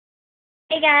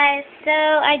Hey guys, so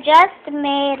I just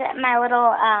made my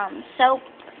little soap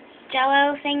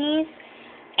jello thingies,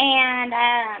 and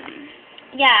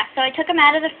yeah, so I took them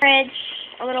out of the fridge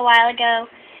a little while ago,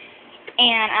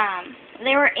 and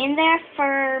they were in there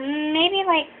for maybe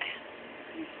like,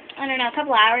 I don't know, a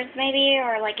couple hours maybe,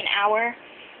 or like an hour,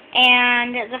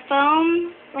 and the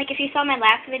foam, like if you saw my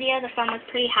last video, the foam was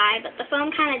pretty high, but the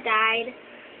foam kind of died,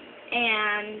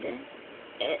 and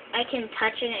I can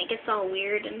touch it and it gets all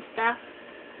weird and stuff.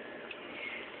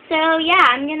 So yeah,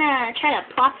 I'm gonna try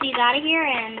to plop these out of here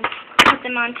and put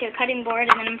them onto a cutting board,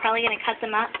 and then I'm probably gonna cut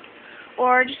them up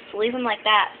or just leave them like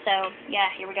that. So yeah,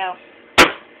 here we go.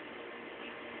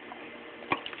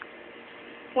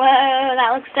 Whoa,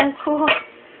 that looks so cool.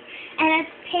 And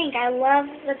it's pink. I love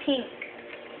the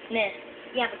pinkness.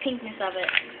 Yeah, the pinkness of it.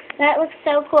 That looks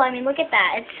so cool. I mean, look at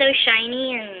that. It's so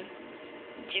shiny and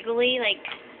jiggly. Like,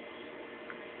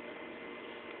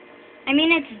 I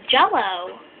mean, it's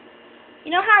Jell-O. You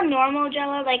know how normal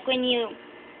Jell-O, like when you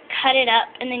cut it up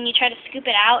and then you try to scoop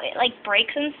it out, it like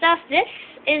breaks and stuff? This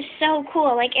is so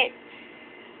cool. Like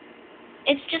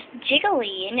it's just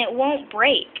jiggly and it won't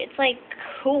break. It's like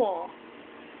cool.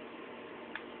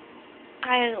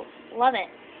 I love it.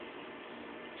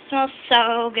 Smells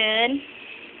so good.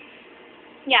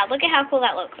 Yeah, look at how cool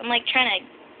that looks. I'm like trying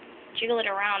to jiggle it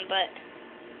around, but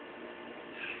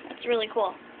that's really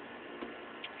cool.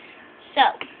 So,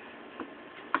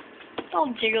 it's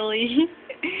all jiggly.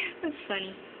 That's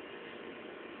funny.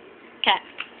 Okay,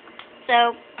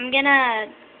 so I'm gonna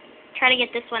try to get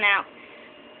this one out,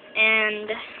 and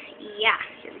yeah,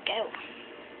 here we go.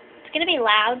 It's gonna be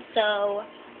loud, so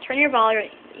turn your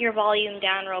volume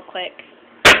down real quick.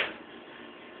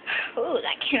 Ooh,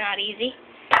 that came out easy.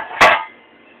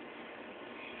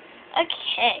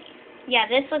 Okay, yeah,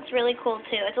 this looks really cool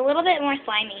too. It's a little bit more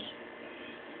slimy.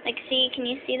 Like, see, can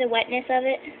you see the wetness of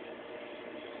it?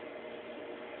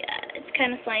 Yeah, it's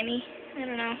kind of slimy. I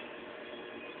don't know.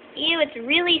 Ew, it's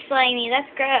really slimy.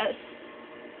 That's gross.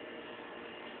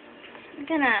 I'm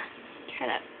gonna try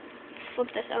to flip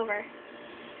this over.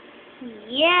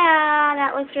 Yeah,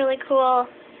 that looks really cool.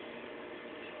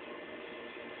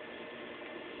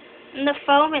 And the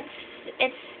foam,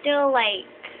 it's still like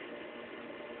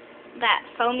that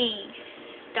foamy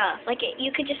stuff. Like,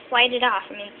 you could just slide it off.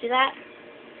 I mean, see that?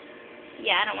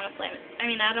 Yeah, I don't want to slide it. I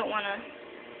mean, I don't want to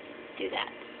do that.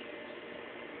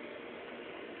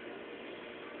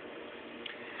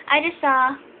 I just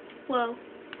saw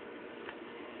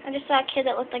a kid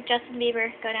that looked like Justin Bieber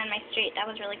go down my street. That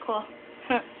was really cool.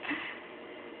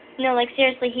 No, like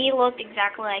seriously, he looked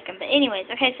exactly like him. But anyways,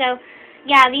 okay, so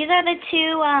yeah, these are the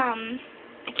two,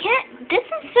 this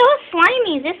is so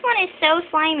slimy. This one is so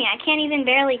slimy. I can't even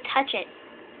barely touch it.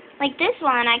 Like this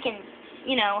one I can,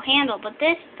 you know, handle, but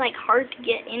this is like hard to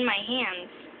get in my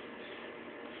hands.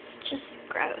 It's just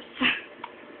gross.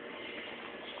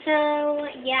 So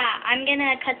yeah, I'm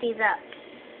gonna cut these up.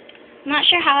 I'm not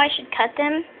sure how I should cut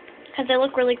them because they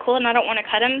look really cool and I don't want to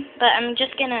cut them, but I'm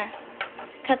just gonna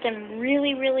cut them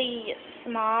really, really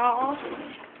small.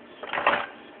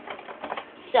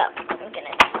 So I'm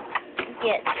gonna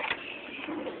get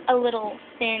a little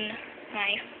thin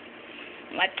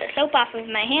knife. Wipe the soap off of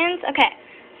my hands. Okay,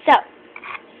 so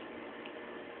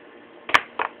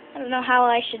I don't know how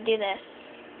I should do this.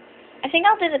 I think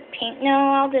I'll do the pink. No,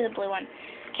 I'll do the blue one.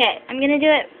 Okay, I'm gonna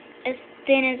do it as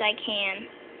thin as I can.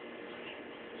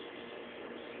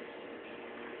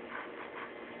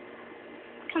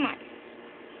 Come on.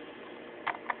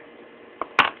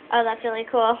 Oh, that's really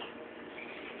cool.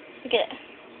 Look at it.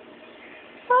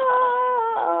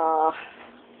 Oh,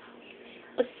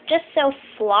 it's just so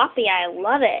floppy. I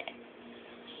love it.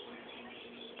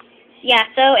 Yeah,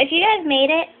 so if you guys made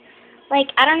it, like,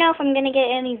 I don't know if I'm going to get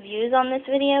any views on this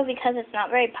video because it's not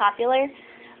very popular,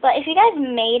 but if you guys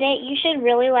made it, you should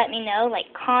really let me know, like,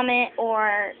 comment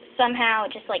or somehow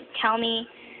just, like, tell me,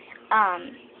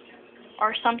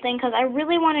 or something, because I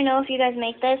really want to know if you guys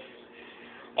make this.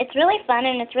 It's really fun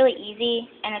and it's really easy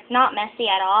and it's not messy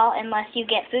at all unless you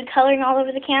get food coloring all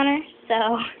over the counter.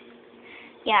 So,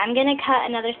 yeah, I'm going to cut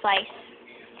another slice.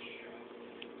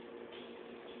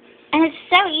 And it's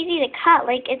so easy to cut.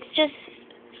 Like, it's just,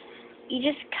 you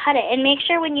just cut it. And make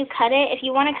sure when you cut it, if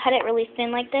you want to cut it really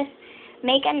thin like this,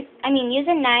 use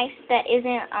a knife that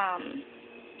isn't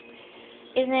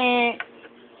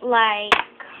like,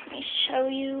 let me show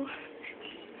you,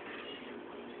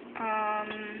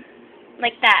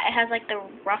 like that. It has like the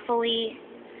ruffly,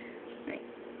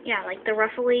 yeah, like the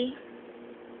ruffly,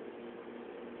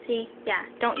 see, yeah,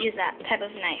 don't use that type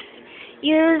of knife.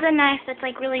 Use a knife that's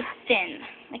like really thin,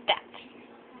 like that.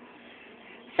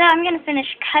 So I'm going to finish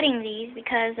cutting these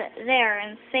because they're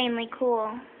insanely cool.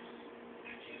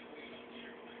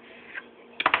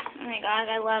 Oh my god,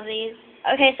 I love these.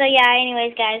 Okay, so yeah,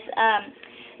 anyways, guys,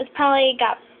 this probably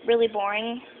got really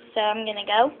boring, so I'm going to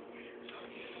go.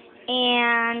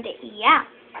 And yeah,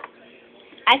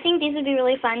 I think these would be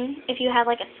really fun if you have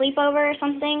like a sleepover or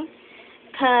something,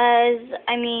 because,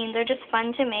 I mean, they're just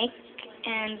fun to make,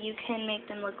 and you can make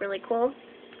them look really cool.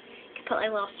 You can put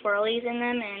like little swirlies in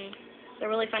them, and they're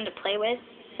really fun to play with.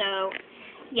 So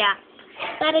yeah,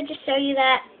 thought I'd just show you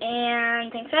that,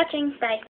 and thanks for watching. Bye.